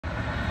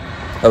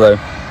Hello,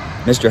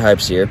 Mr.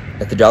 Hypes here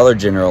at the Dollar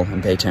General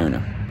in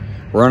Paytona.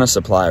 We're on a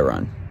supply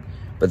run,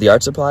 but the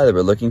art supply that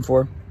we're looking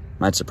for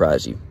might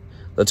surprise you.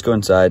 Let's go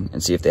inside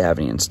and see if they have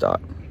any in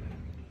stock.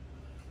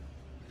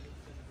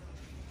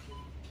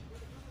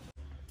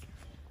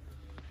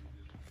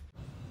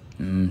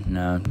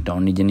 No,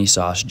 don't need any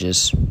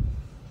sausages.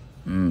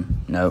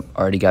 Nope,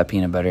 already got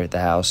peanut butter at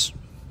the house.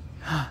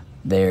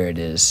 There it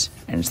is,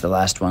 and it's the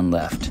last one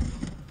left.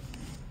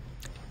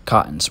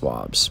 Cotton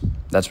swabs,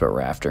 that's what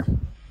we're after.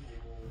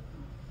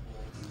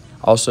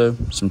 Also,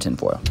 some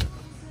tinfoil.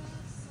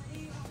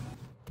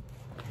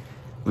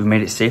 We've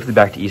made it safely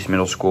back to East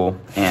Middle School,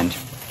 and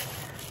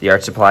the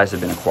art supplies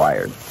have been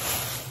acquired.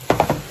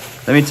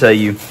 Let me tell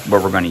you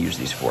what we're going to use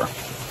these for.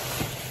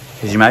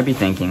 Because you might be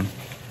thinking,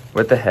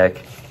 what the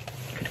heck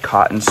could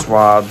cotton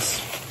swabs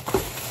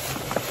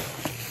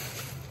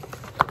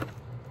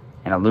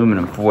and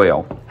aluminum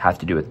foil have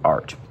to do with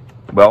art?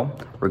 Well,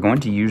 we're going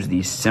to use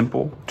these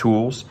simple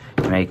tools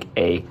to make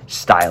a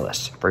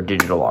stylus for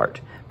digital art.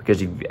 Because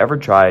if you've ever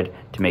tried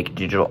to make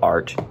digital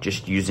art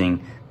just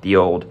using the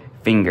old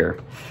finger,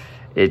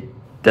 it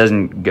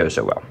doesn't go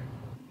so well.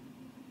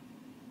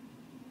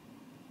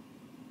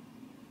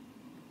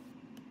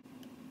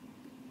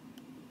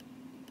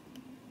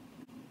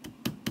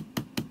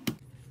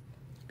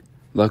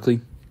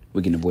 Luckily,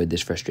 we can avoid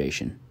this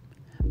frustration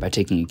by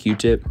taking a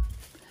Q-tip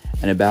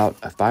and about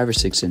a 5 or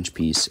 6 inch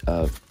piece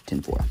of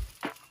tinfoil.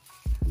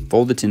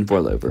 Fold the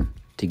tinfoil over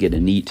to get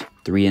a neat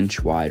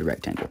 3-inch wide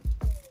rectangle.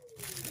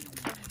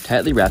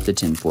 Tightly wrap the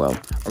tinfoil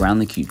around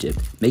the Q-tip,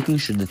 making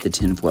sure that the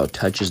tinfoil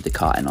touches the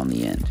cotton on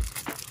the end.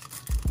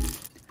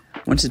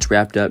 Once it's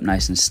wrapped up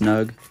nice and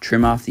snug,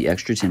 trim off the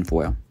extra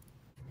tinfoil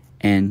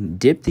and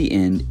dip the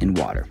end in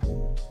water.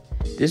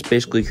 This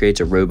basically creates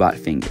a robot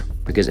finger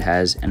because it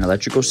has an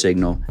electrical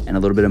signal and a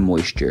little bit of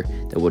moisture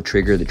that will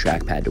trigger the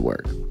trackpad to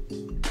work.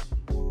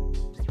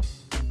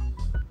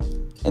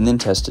 And then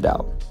test it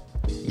out.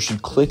 You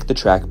should click the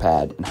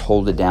trackpad and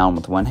hold it down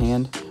with one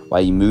hand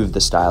while you move the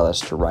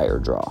stylus to write or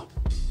draw.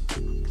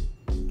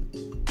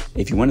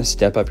 If you want to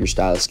step up your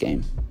stylus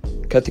game,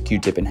 cut the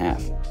Q-tip in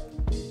half.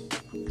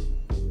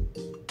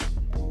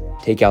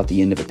 Take out the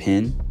end of a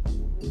pen,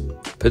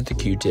 put the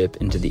Q-tip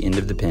into the end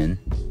of the pen,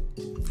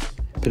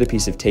 put a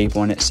piece of tape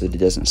on it so that it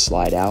doesn't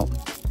slide out,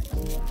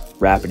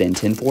 wrap it in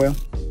tinfoil,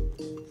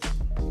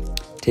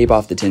 tape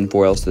off the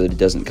tinfoil so that it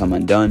doesn't come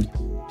undone,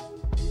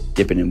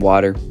 dip it in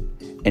water,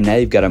 and now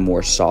you've got a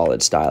more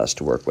solid stylus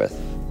to work with.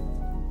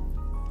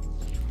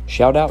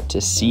 Shout out to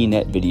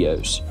CNET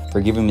Videos for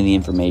giving me the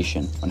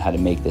information on how to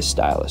make this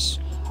stylus.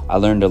 I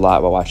learned a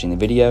lot while watching the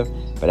video,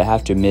 but I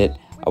have to admit,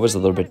 I was a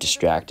little bit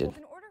distracted.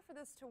 In order for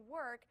this to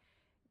work,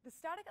 the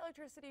static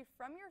electricity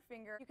from your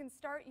finger, you can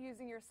start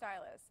using your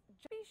stylus.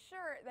 Just be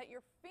sure that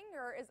your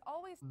finger is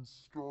always...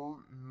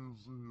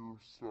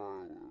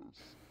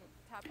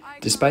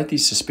 Despite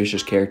these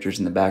suspicious characters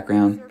in the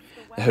background,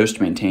 the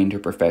host maintained her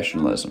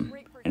professionalism,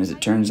 and as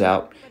it turns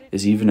out,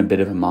 is even a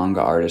bit of a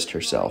manga artist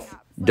herself.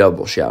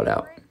 Double shout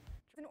out.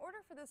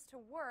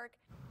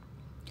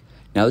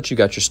 Now that you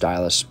got your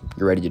stylus,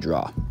 you're ready to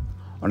draw.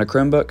 On a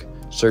Chromebook,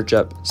 search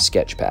up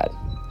Sketchpad.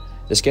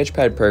 The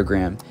Sketchpad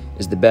program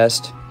is the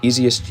best,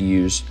 easiest to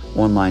use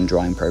online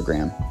drawing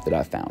program that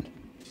I've found.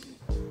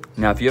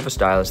 Now, if you have a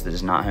stylus that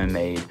is not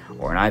homemade,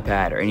 or an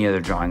iPad, or any other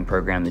drawing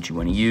program that you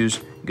want to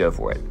use, go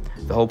for it.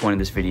 The whole point of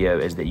this video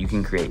is that you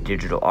can create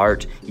digital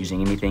art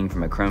using anything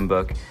from a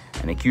Chromebook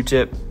and a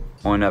Q-tip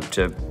on up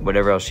to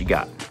whatever else you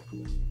got.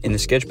 In the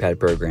Sketchpad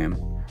program,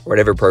 or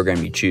whatever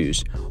program you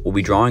choose, we'll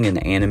be drawing in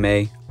the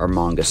anime or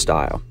manga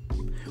style,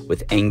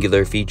 with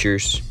angular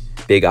features,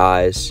 big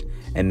eyes,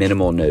 and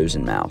minimal nose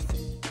and mouth.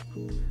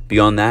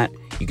 Beyond that,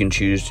 you can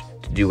choose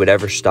to do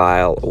whatever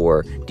style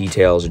or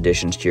details,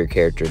 additions to your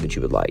character that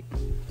you would like.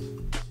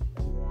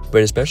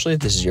 But especially if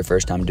this is your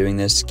first time doing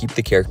this, keep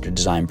the character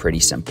design pretty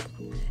simple.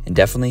 And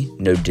definitely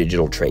no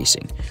digital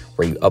tracing,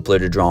 where you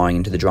upload a drawing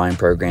into the drawing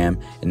program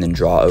and then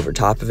draw over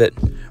top of it.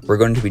 We're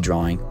going to be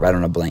drawing right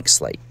on a blank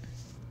slate.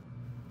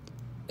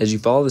 As you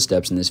follow the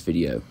steps in this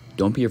video,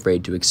 don't be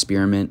afraid to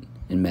experiment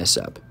and mess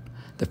up.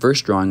 The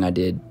first drawing I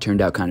did turned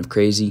out kind of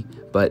crazy,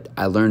 but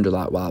I learned a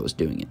lot while I was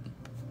doing it.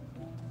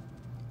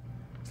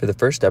 For the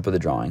first step of the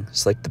drawing,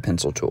 select the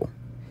pencil tool.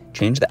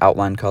 Change the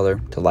outline color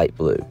to light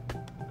blue.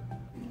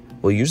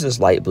 We'll use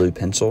this light blue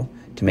pencil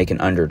to make an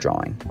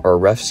underdrawing, or a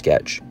rough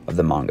sketch, of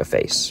the manga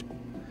face.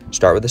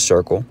 Start with a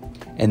circle,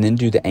 and then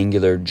do the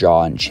angular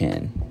jaw and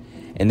chin.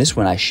 In this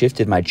one, I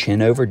shifted my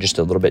chin over just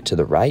a little bit to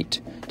the right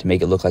to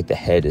make it look like the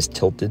head is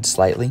tilted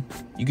slightly.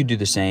 You could do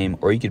the same,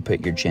 or you could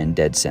put your chin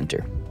dead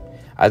center.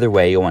 Either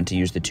way, you'll want to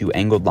use the 2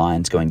 angled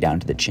lines going down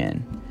to the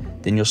chin.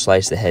 Then you'll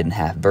slice the head in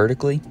half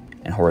vertically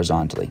and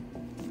horizontally.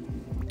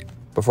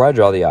 Before I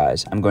draw the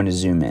eyes, I'm going to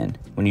zoom in.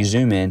 When you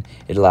zoom in,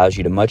 it allows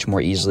you to much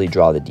more easily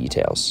draw the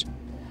details.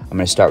 I'm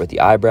going to start with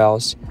the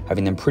eyebrows,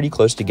 having them pretty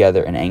close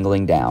together and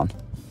angling down.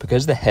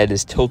 Because the head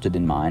is tilted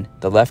in mine,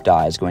 the left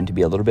eye is going to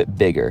be a little bit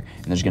bigger,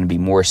 and there's going to be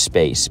more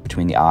space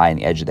between the eye and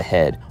the edge of the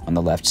head on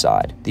the left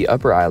side. The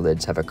upper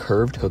eyelids have a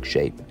curved hook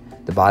shape,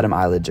 the bottom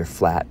eyelids are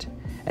flat,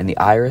 and the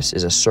iris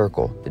is a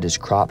circle that is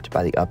cropped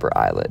by the upper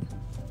eyelid.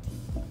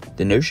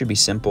 The nose should be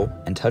simple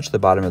and touch the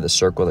bottom of the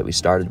circle that we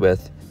started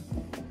with.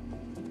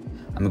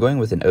 I'm going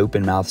with an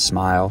open mouth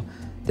smile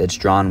that's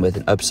drawn with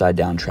an upside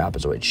down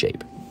trapezoid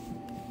shape.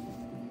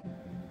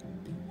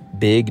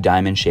 Big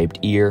diamond shaped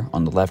ear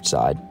on the left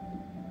side,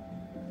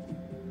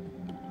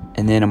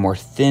 and then a more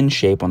thin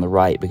shape on the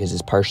right because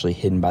it's partially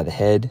hidden by the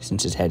head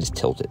since his head is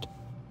tilted.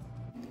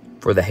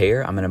 For the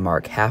hair, I'm going to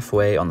mark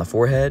halfway on the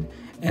forehead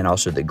and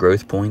also the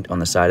growth point on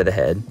the side of the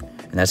head,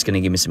 and that's going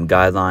to give me some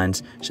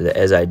guidelines so that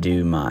as I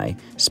do my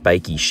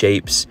spiky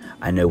shapes,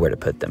 I know where to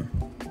put them.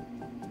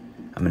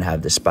 I'm going to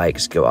have the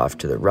spikes go off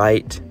to the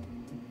right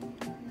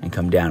and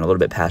come down a little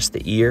bit past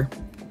the ear.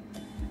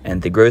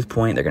 And the growth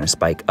point, they're going to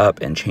spike up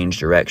and change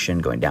direction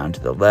going down to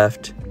the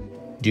left.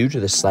 Due to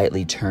the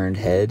slightly turned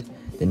head,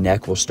 the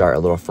neck will start a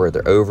little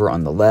further over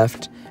on the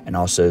left, and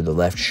also the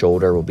left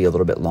shoulder will be a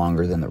little bit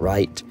longer than the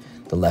right.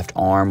 The left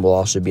arm will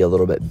also be a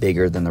little bit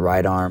bigger than the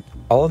right arm.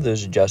 All of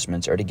those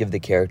adjustments are to give the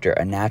character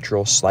a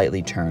natural,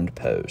 slightly turned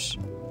pose.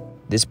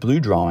 This blue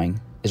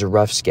drawing is a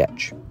rough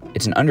sketch.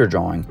 It's an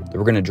underdrawing that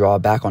we're going to draw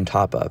back on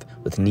top of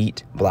with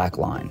neat black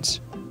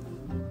lines.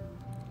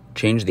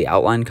 Change the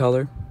outline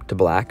color to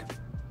black,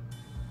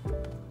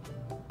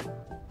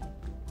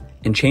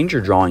 and change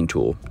your drawing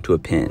tool to a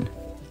pen.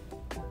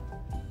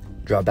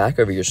 Draw back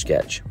over your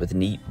sketch with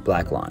neat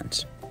black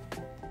lines.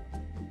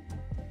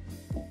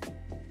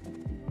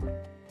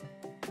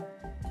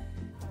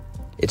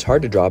 It's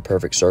hard to draw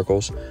perfect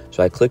circles,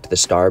 so I clicked the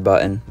star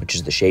button, which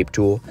is the shape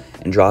tool,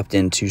 and dropped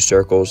in 2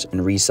 circles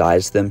and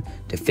resized them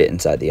to fit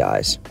inside the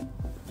eyes.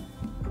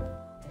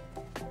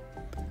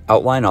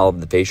 Outline all of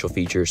the facial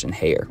features and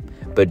hair,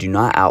 but do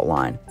not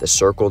outline the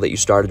circle that you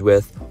started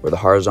with or the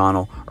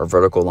horizontal or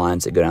vertical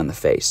lines that go down the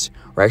face.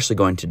 We're actually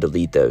going to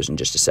delete those in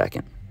just a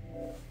second.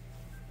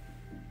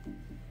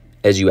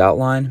 As you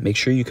outline, make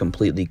sure you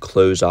completely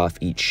close off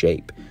each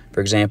shape.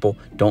 For example,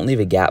 don't leave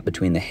a gap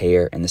between the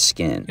hair and the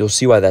skin. You'll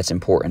see why that's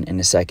important in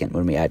a second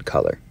when we add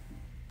color.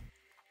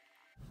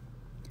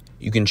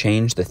 You can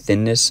change the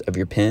thinness of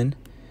your pen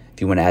if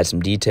you want to add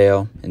some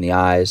detail in the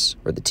eyes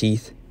or the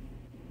teeth.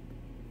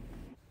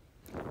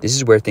 This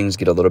is where things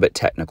get a little bit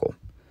technical.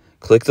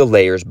 Click the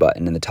layers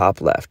button in the top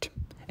left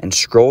and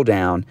scroll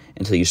down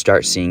until you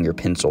start seeing your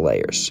pencil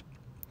layers.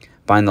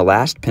 Find the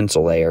last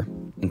pencil layer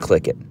and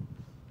click it.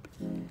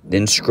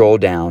 Then scroll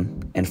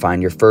down and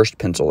find your first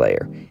pencil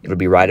layer. It'll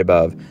be right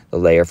above the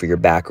layer for your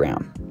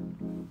background.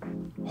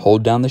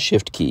 Hold down the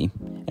Shift key,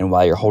 and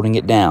while you're holding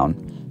it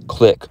down,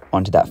 click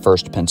onto that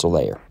first pencil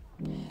layer.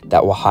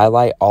 That will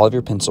highlight all of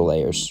your pencil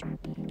layers,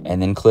 and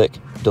then click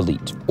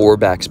Delete or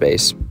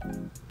Backspace.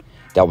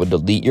 That will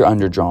delete your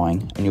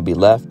underdrawing, and you'll be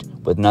left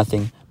with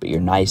nothing but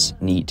your nice,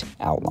 neat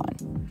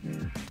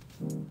outline.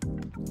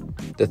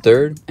 The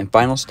third and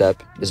final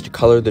step is to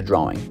color the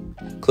drawing.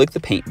 Click the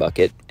paint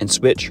bucket and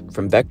switch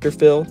from vector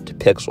fill to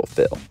pixel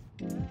fill.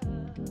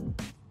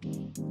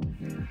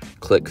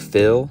 Click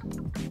fill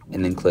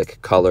and then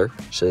click color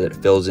so that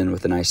it fills in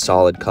with a nice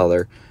solid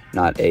color,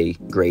 not a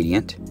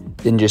gradient.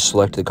 Then just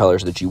select the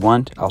colors that you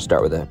want. I'll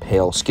start with a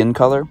pale skin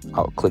color.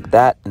 I'll click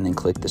that and then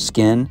click the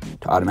skin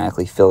to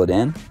automatically fill it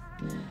in.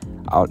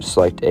 I'll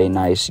select a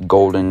nice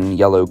golden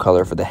yellow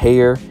color for the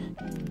hair,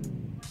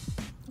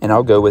 and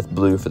I'll go with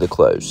blue for the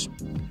clothes.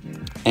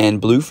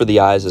 And blue for the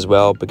eyes as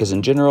well, because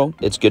in general,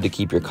 it's good to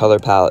keep your color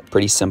palette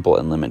pretty simple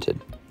and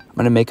limited. I'm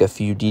going to make a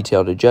few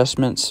detailed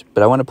adjustments,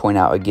 but I want to point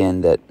out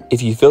again that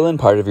if you fill in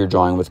part of your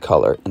drawing with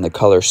color and the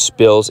color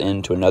spills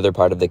into another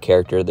part of the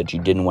character that you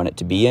didn't want it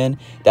to be in,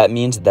 that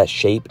means that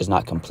shape is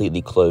not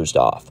completely closed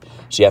off.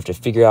 So you have to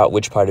figure out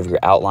which part of your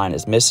outline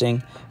is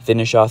missing,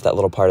 finish off that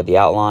little part of the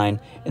outline,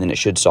 and then it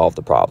should solve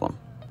the problem.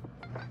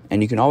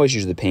 And you can always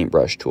use the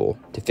paintbrush tool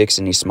to fix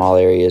any small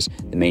areas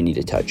that may need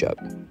a touch up.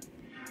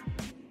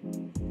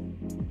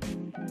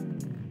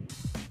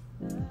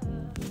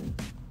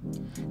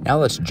 Now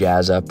let's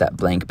jazz up that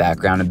blank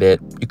background a bit.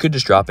 You could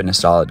just drop in a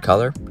solid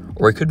color,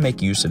 or you could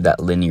make use of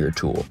that linear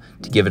tool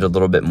to give it a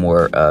little bit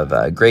more of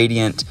a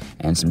gradient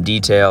and some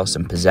detail,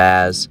 some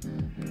pizzazz.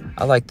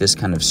 I like this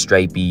kind of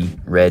stripy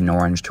red and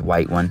orange to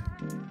white one.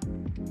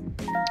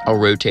 I'll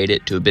rotate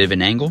it to a bit of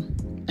an angle,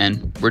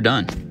 and we're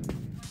done.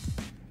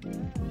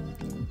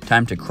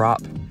 Time to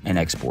crop and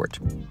export.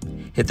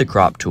 Hit the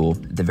crop tool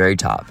at the very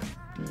top,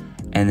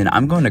 and then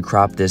I'm going to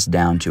crop this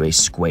down to a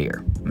square.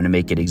 I'm going to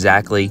make it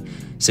exactly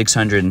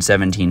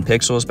 617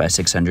 pixels by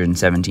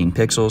 617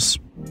 pixels,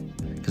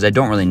 because I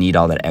don't really need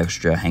all that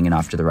extra hanging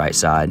off to the right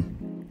side.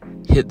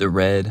 Hit the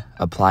red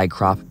Apply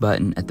Crop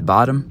button at the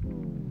bottom,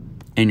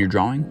 and your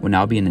drawing will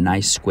now be in a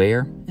nice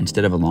square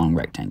instead of a long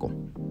rectangle.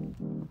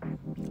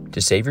 To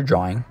save your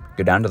drawing,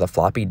 go down to the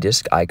floppy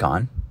disk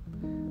icon.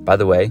 By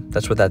the way,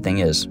 that's what that thing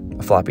is,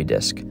 a floppy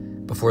disk.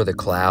 Before the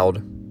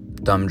cloud,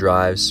 thumb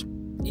drives,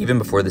 even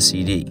before the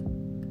CD,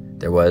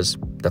 there was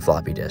the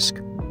floppy disk.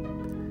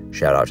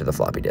 Shout out to the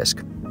floppy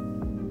disk.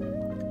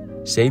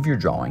 Save your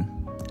drawing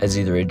as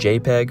either a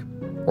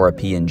JPEG or a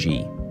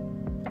PNG.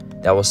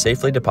 That will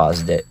safely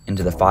deposit it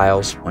into the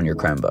files on your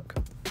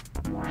Chromebook.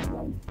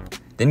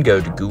 Then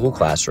go to Google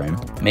Classroom,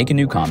 make a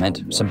new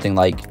comment, something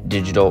like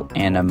digital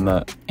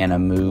anime,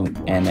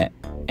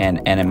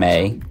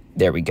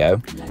 there we go,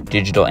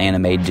 digital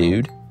anime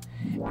dude,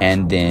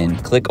 and then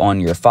click on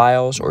your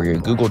files or your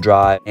Google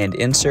Drive and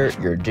insert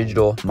your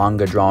digital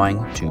manga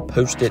drawing to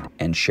post it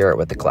and share it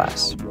with the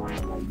class.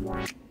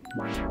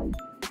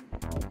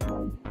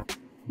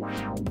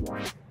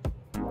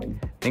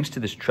 Thanks to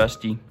this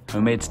trusty,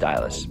 homemade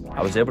stylus,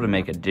 I was able to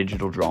make a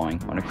digital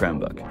drawing on a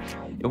Chromebook.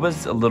 It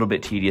was a little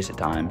bit tedious at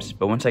times,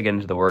 but once I get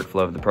into the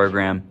workflow of the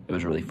program, it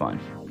was really fun.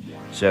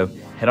 So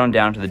head on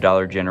down to the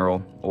Dollar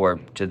General or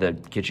to the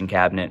kitchen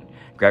cabinet,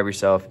 grab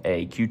yourself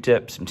a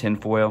Q-tip, some tin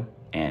foil,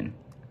 and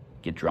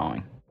get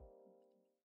drawing.